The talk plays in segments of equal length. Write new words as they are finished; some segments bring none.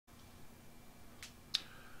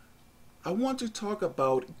I want to talk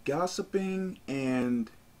about gossiping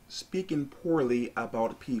and speaking poorly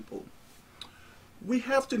about people. We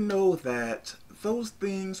have to know that those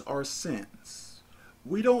things are sins.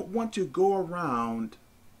 We don't want to go around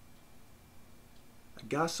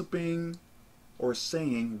gossiping or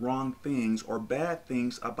saying wrong things or bad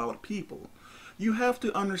things about people. You have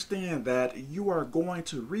to understand that you are going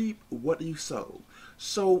to reap what you sow.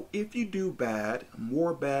 So if you do bad,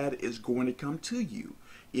 more bad is going to come to you.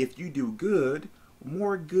 If you do good,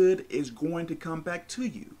 more good is going to come back to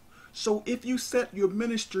you. So if you set your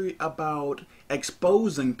ministry about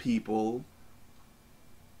exposing people,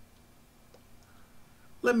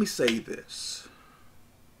 let me say this.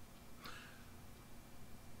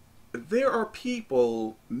 There are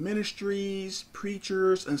people, ministries,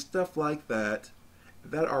 preachers, and stuff like that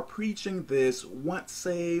are preaching this once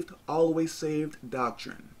saved, always saved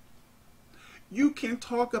doctrine. You can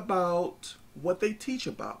talk about what they teach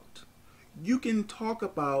about. You can talk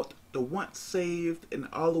about the once saved and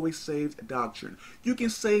always saved doctrine. You can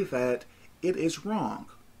say that it is wrong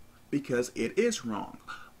because it is wrong.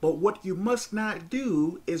 But what you must not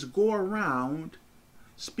do is go around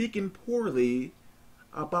speaking poorly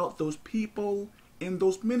about those people in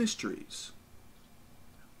those ministries.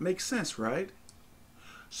 Makes sense, right?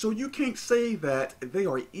 So you can't say that they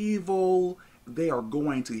are evil, they are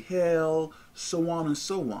going to hell, so on and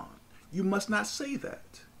so on. You must not say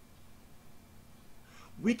that.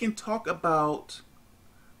 We can talk about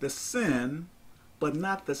the sin, but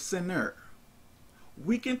not the sinner.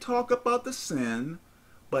 We can talk about the sin,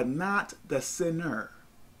 but not the sinner.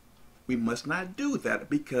 We must not do that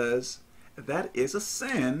because that is a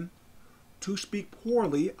sin to speak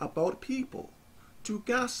poorly about people, to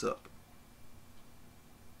gossip.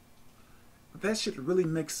 That should really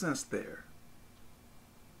make sense there.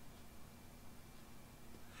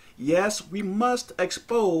 Yes, we must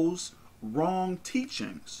expose wrong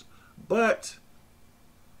teachings, but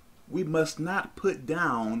we must not put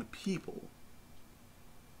down people.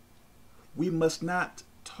 We must not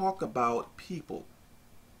talk about people.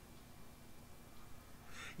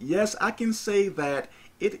 Yes, I can say that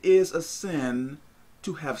it is a sin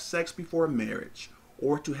to have sex before marriage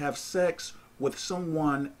or to have sex with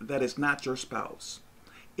someone that is not your spouse.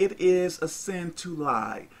 It is a sin to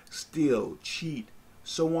lie, steal, cheat,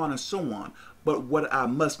 so on and so on. But what I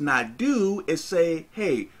must not do is say,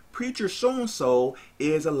 hey, preacher so-and-so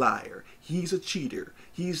is a liar. He's a cheater.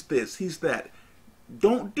 He's this, he's that.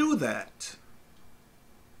 Don't do that.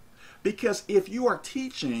 Because if you are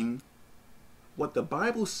teaching what the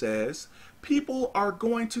Bible says, people are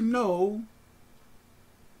going to know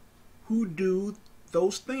who do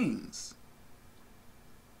those things.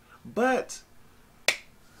 But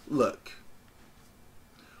look,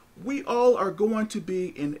 we all are going to be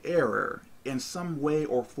in error in some way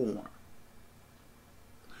or form.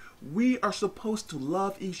 We are supposed to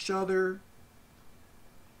love each other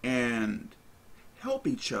and help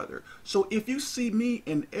each other. So if you see me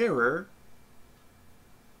in error,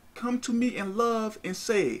 come to me in love and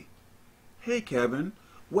say, hey Kevin,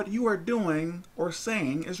 what you are doing or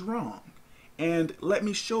saying is wrong. And let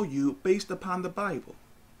me show you based upon the Bible.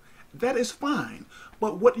 That is fine.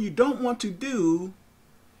 But what you don't want to do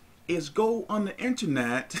is go on the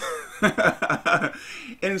internet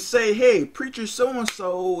and say, hey, preacher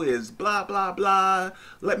so-and-so is blah, blah, blah.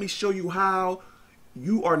 Let me show you how.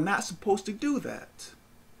 You are not supposed to do that.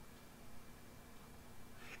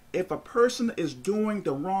 If a person is doing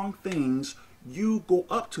the wrong things, you go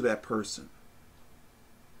up to that person.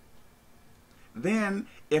 Then,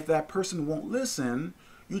 if that person won't listen,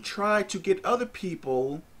 you try to get other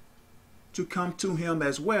people to come to him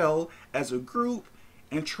as well as a group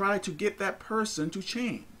and try to get that person to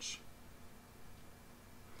change.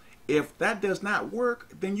 If that does not work,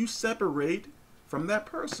 then you separate from that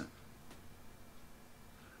person.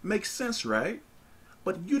 Makes sense, right?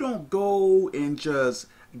 But you don't go and just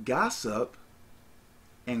gossip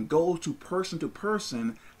and go to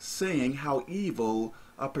person saying how evil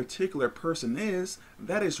a particular person is.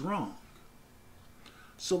 That is wrong.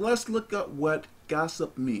 So let's look up what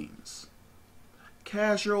gossip means.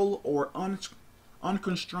 Casual or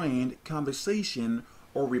unconstrained conversation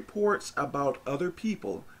or reports about other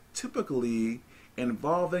people, typically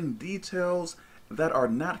involving details that are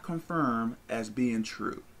not confirmed as being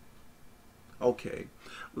true. Okay,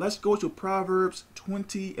 let's go to Proverbs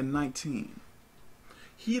 20:19.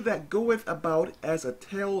 He that goeth about as a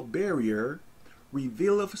tale-bearer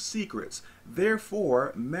revealeth secrets.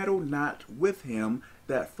 Therefore meddle not with him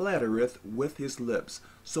that flattereth with his lips.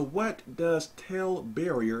 So what does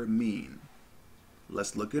tale-bearer mean?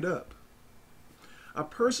 Let's look it up. A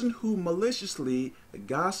person who maliciously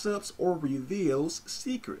gossips or reveals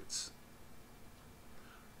secrets.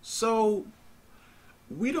 So,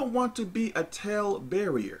 we don't want to be a tale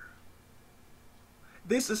barrier.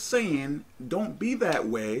 This is saying, don't be that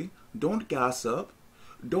way, don't gossip,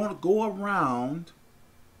 don't go around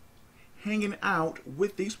hanging out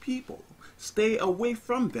with these people. Stay away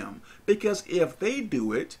from them, because if they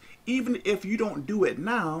do it, even if you don't do it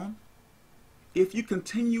now, if you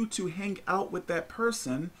continue to hang out with that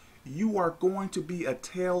person, you are going to be a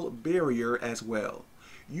tale barrier as well.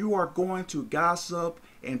 You are going to gossip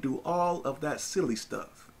and do all of that silly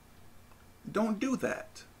stuff. Don't do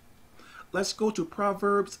that. Let's go to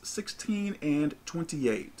Proverbs 16 and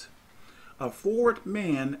 28. A forward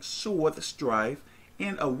man soweth strife,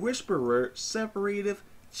 and a whisperer separateth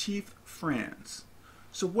chief friends.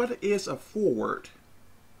 So what is a forward?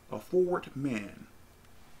 A forward man.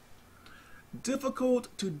 Difficult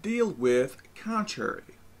to deal with,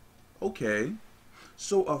 contrary. Okay,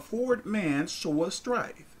 so a forward man soweth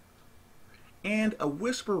strife, and a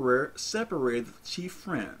whisperer separateth chief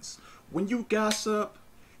friends. When you gossip,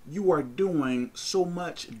 you are doing so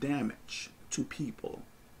much damage to people.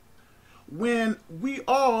 When we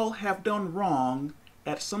all have done wrong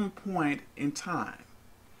at some point in time,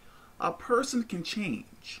 a person can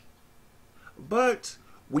change. But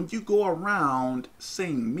when you go around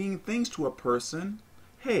saying mean things to a person,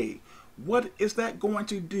 hey, what is that going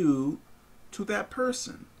to do to that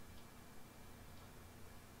person?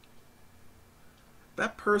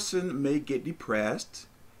 That person may get depressed,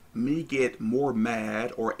 may get more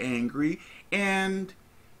mad or angry, and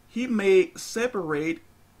he may separate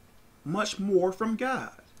much more from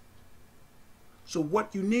God. So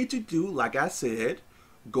what you need to do, like I said,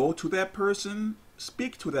 go to that person,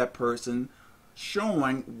 speak to that person,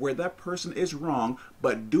 showing where that person is wrong,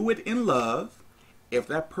 but do it in love. If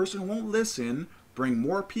that person won't listen, bring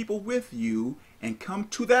more people with you and come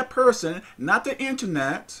to that person, not the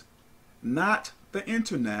internet,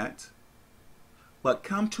 but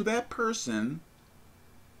come to that person,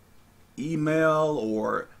 email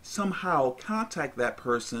or somehow contact that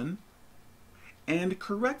person and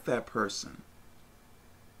correct that person.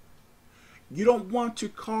 You don't want to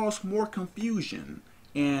cause more confusion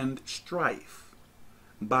and strife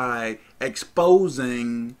by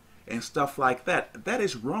exposing and stuff like that. That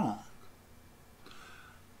is wrong.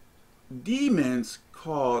 Demons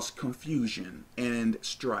cause confusion and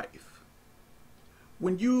strife.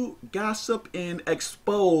 When you gossip and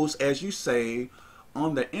expose, as you say,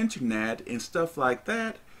 on the internet and stuff like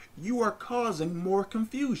that, you are causing more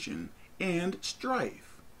confusion and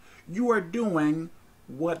strife. You are doing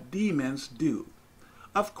what demons do.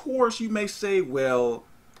 Of course, you may say, well,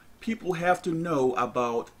 people have to know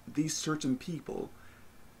about these certain people.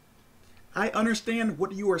 I understand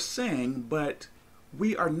what you are saying, but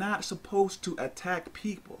we are not supposed to attack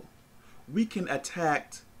people. We can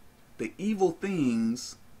attack the evil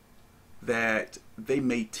things that they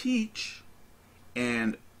may teach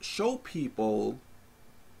and show people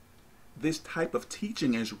this type of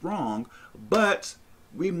teaching is wrong, but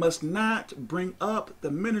we must not bring up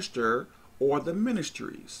the minister or the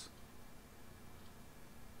ministries.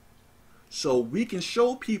 So we can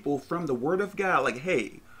show people from the Word of God, like,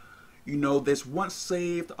 hey, you know, this once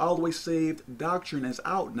saved, always saved doctrine is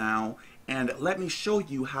out now, and let me show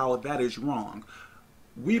you how that is wrong.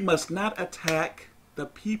 We must not attack the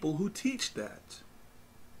people who teach that,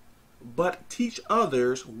 but teach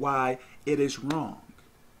others why it is wrong.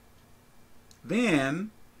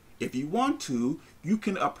 Then, if you want to, you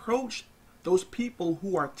can approach those people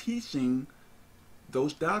who are teaching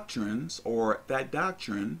those doctrines or that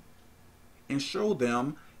doctrine and show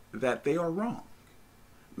them that they are wrong.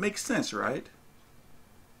 Makes sense, right?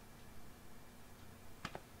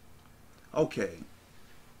 Okay.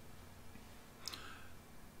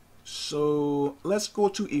 So let's go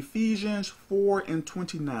to Ephesians 4 and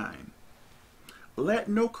 29. Let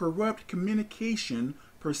no corrupt communication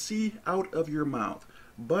proceed out of your mouth,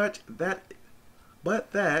 but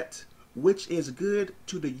that which is good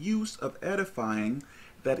to the use of edifying,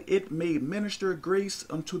 that it may minister grace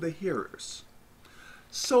unto the hearers.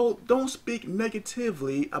 So don't speak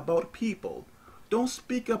negatively about people. Don't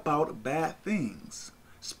speak about bad things.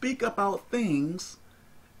 Speak about things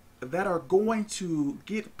that are going to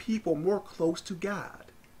get people more close to God.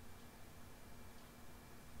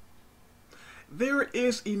 There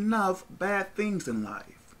is enough bad things in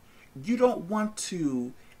life. You don't want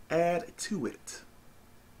to add to it.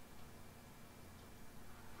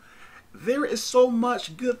 There is so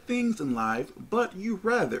much good things in life, but you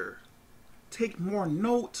rather take more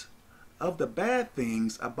note of the bad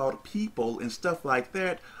things about people and stuff like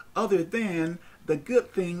that, other than the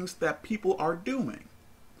good things that people are doing.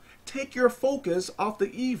 Take your focus off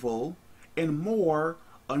the evil and more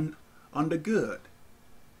on the good.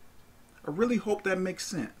 I really hope that makes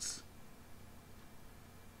sense.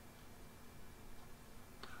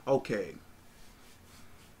 Okay.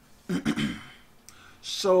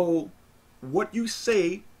 So, what you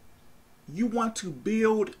say, you want to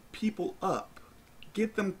build people up,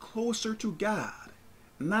 get them closer to God,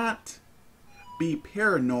 not be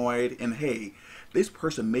paranoid and, hey, this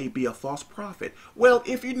person may be a false prophet. Well,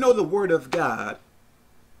 if you know the Word of God,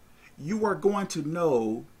 you are going to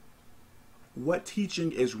know what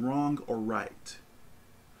teaching is wrong or right.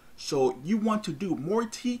 So you want to do more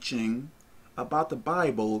teaching about the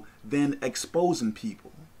Bible than exposing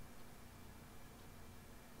people.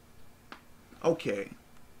 Okay.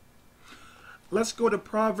 Let's go to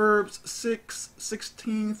Proverbs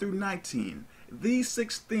 6:16 through 19. These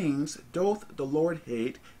 6 things doth the Lord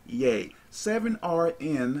hate, yea, 7 are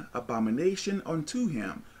an abomination unto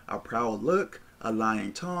him: a proud look, a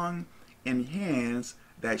lying tongue, and hands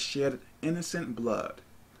that shed innocent blood,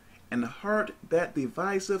 and a heart that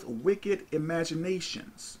deviseth wicked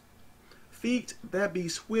imaginations, feet that be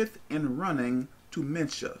swift in running to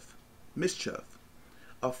mischief,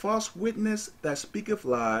 a false witness that speaketh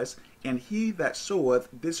lies, and he that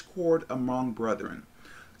soweth discord among brethren.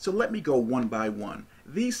 So let me go one by one.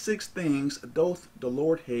 These 6 things doth the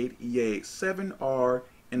Lord hate, yea, 7 are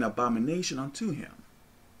an abomination unto him.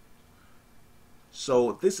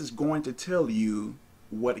 So this is going to tell you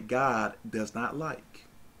what God does not like.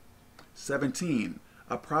 17,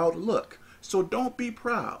 a proud look. So don't be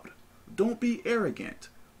proud. Don't be arrogant.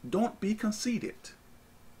 Don't be conceited.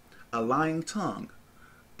 A lying tongue.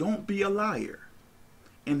 Don't be a liar.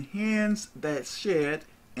 And hands that shed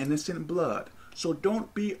innocent blood. So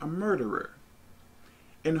don't be a murderer.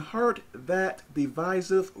 And heart that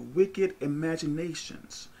deviseth wicked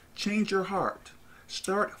imaginations. Change your heart.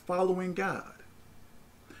 Start following God.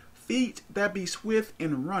 Feet that be swift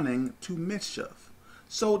in running to mischief.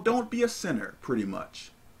 So don't be a sinner, pretty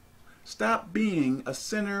much. Stop being a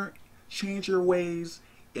sinner, change your ways,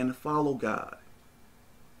 and follow God.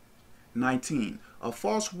 19, a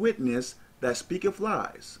false witness that speaketh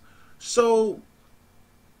lies. So,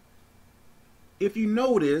 if you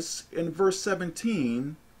notice in verse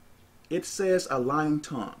 17, it says a lying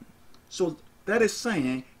tongue. So that is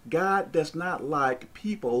saying God does not like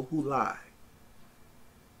people who lie.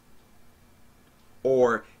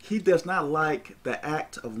 Or he does not like the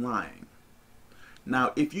act of lying.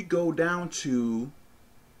 Now, if you go down to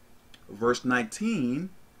verse 19,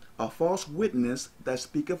 a false witness that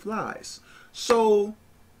speaketh lies. So,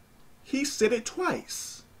 he said it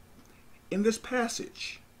twice in this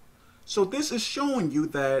passage. So this is showing you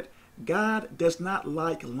that God does not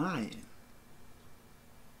like lying.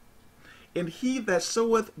 And he that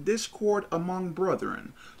soweth discord among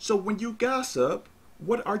brethren. So when you gossip,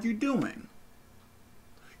 what are you doing?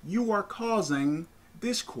 You are causing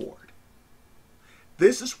discord.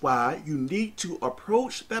 This is why you need to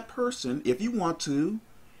approach that person, if you want to,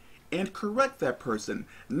 and correct that person.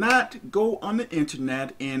 Not go on the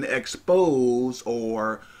internet and expose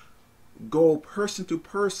or go person to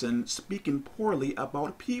person speaking poorly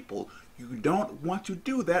about people. You don't want to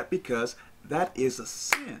do that because that is a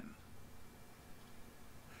sin.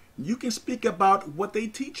 You can speak about what they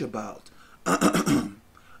teach about.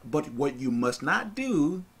 But what you must not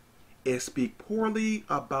do is speak poorly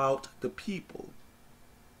about the people.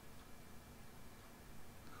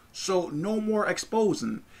 So no more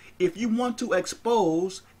exposing. If you want to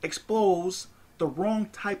expose the wrong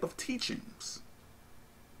type of teachings.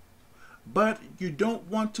 But you don't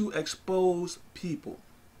want to expose people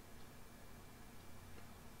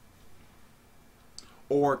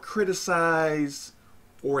or criticize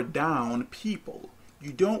or down people.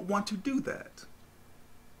 You don't want to do that.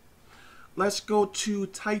 Let's go to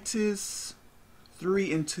Titus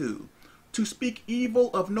 3:2. To speak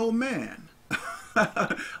evil of no man.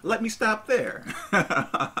 Let me stop there.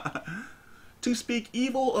 To speak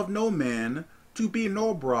evil of no man, to be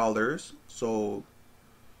no brawlers, so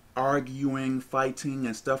arguing, fighting,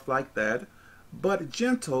 and stuff like that, but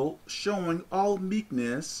gentle, showing all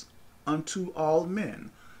meekness unto all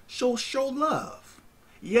men. So show love.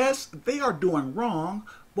 Yes, they are doing wrong,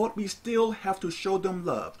 but we still have to show them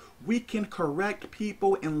love. We can correct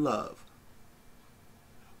people in love.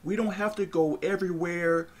 We don't have to go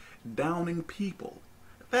everywhere downing people.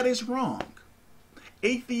 That is wrong.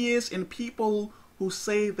 Atheists and people who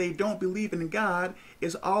say they don't believe in God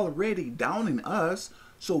is already downing us,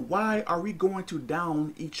 so why are we going to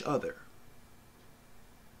down each other?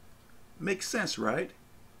 Makes sense, right?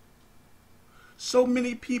 So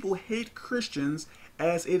many people hate Christians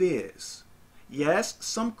as it is. Yes,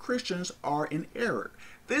 some Christians are in error.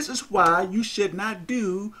 This is why you should not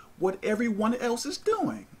do what everyone else is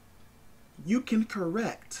doing. You can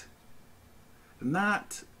correct,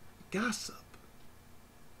 not gossip.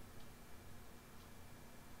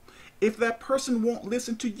 If that person won't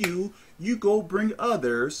listen to you, you go bring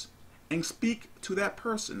others and speak to that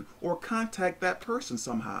person or contact that person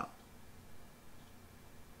somehow.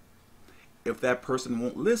 If that person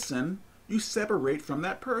won't listen, you separate from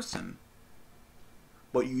that person.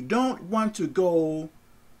 But you don't want to go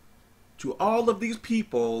to all of these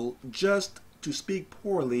people just to speak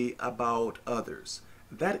poorly about others.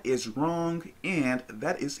 That is wrong and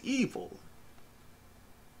that is evil.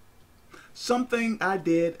 Something I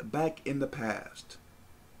did back in the past.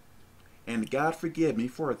 And God forgive me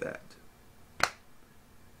for that.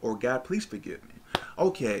 Or God, please forgive me.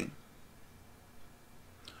 Okay.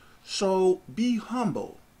 So be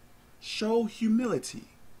humble. Show humility.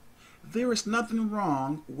 There is nothing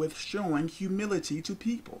wrong with showing humility to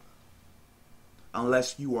people.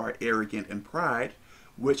 Unless you are arrogant and pride,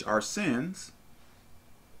 which are sins.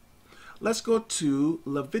 Let's go to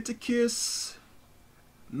Leviticus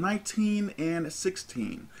 19 and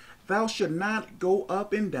 16. Thou shalt not go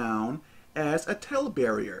up and down as a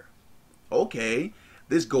talebearer. Okay,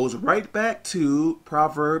 this goes right back to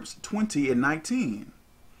Proverbs 20 and 19.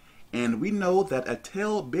 And we know that a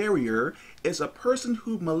talebearer is a person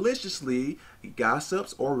who maliciously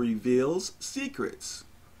gossips or reveals secrets.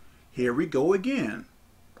 Here we go again.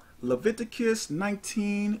 Leviticus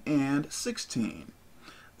 19 and 16.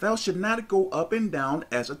 Thou shalt not go up and down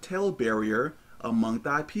as a talebearer among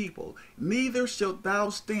thy people, neither shalt thou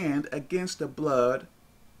stand against the blood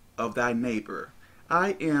of thy neighbor.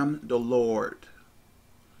 I am the Lord.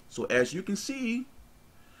 So as you can see,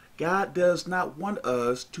 God does not want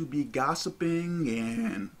us to be gossiping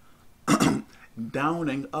and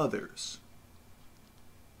downing others.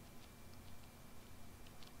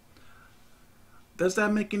 Does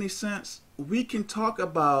that make any sense? We can talk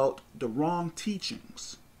about the wrong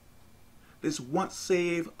teachings. This once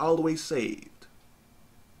saved, always saved.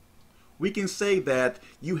 We can say that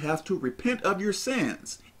you have to repent of your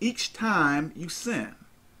sins each time you sin.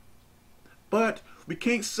 But we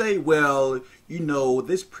can't say, well, you know,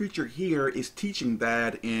 this preacher here is teaching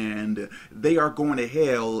that and they are going to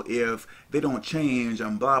hell if they don't change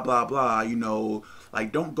and blah, blah, blah. You know,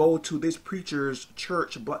 like, don't go to this preacher's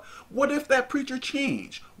church. But what if that preacher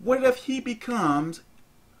changed? What if he becomes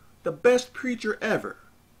the best preacher ever?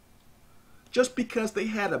 Just because they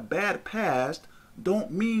had a bad past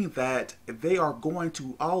don't mean that they are going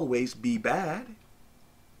to always be bad.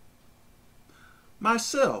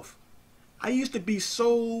 Myself, I used to be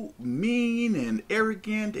so mean and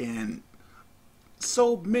arrogant and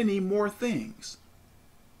so many more things.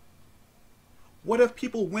 What if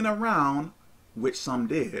people went around, which some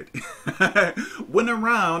did, went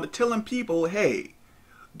around telling people, hey,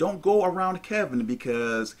 don't go around Kevin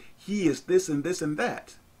because he is this and this and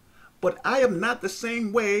that. But I am not the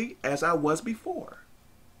same way as I was before.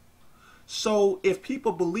 So if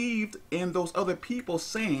people believed in those other people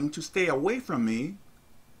saying to stay away from me,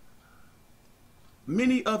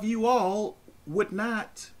 many of you all would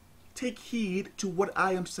not take heed to what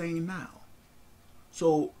I am saying now.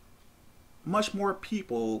 So much more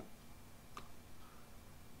people,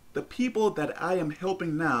 the people that I am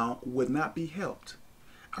helping now would not be helped.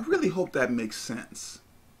 I really hope that makes sense.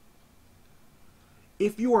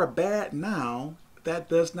 If you are bad now, that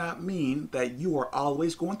does not mean that you are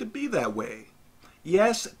always going to be that way.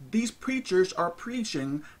 Yes, these preachers are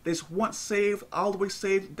preaching this once saved, always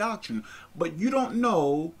saved doctrine, but you don't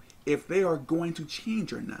know if they are going to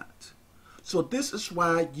change or not. So this is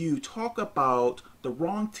why you talk about the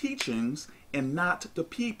wrong teachings and not the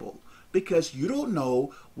people, because you don't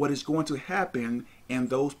know what is going to happen in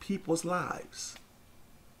those people's lives.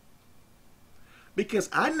 Because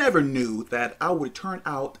I never knew that I would turn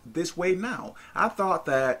out this way now. I thought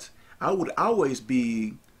that I would always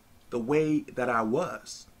be the way that I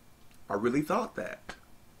was. I really thought that.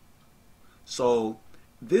 So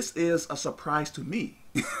this is a surprise to me.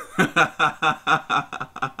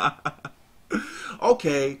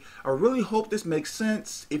 Okay, I really hope this makes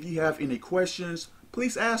sense. If you have any questions,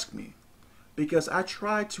 please ask me, because I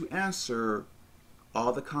try to answer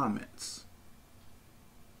all the comments.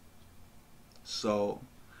 So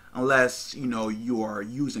unless, you know, you are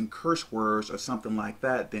using curse words or something like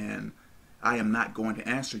that, then I am not going to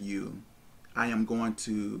answer you. I am going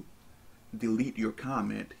to delete your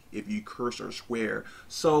comment if you curse or swear.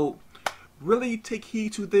 So really take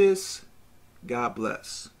heed to this. God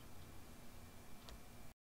bless.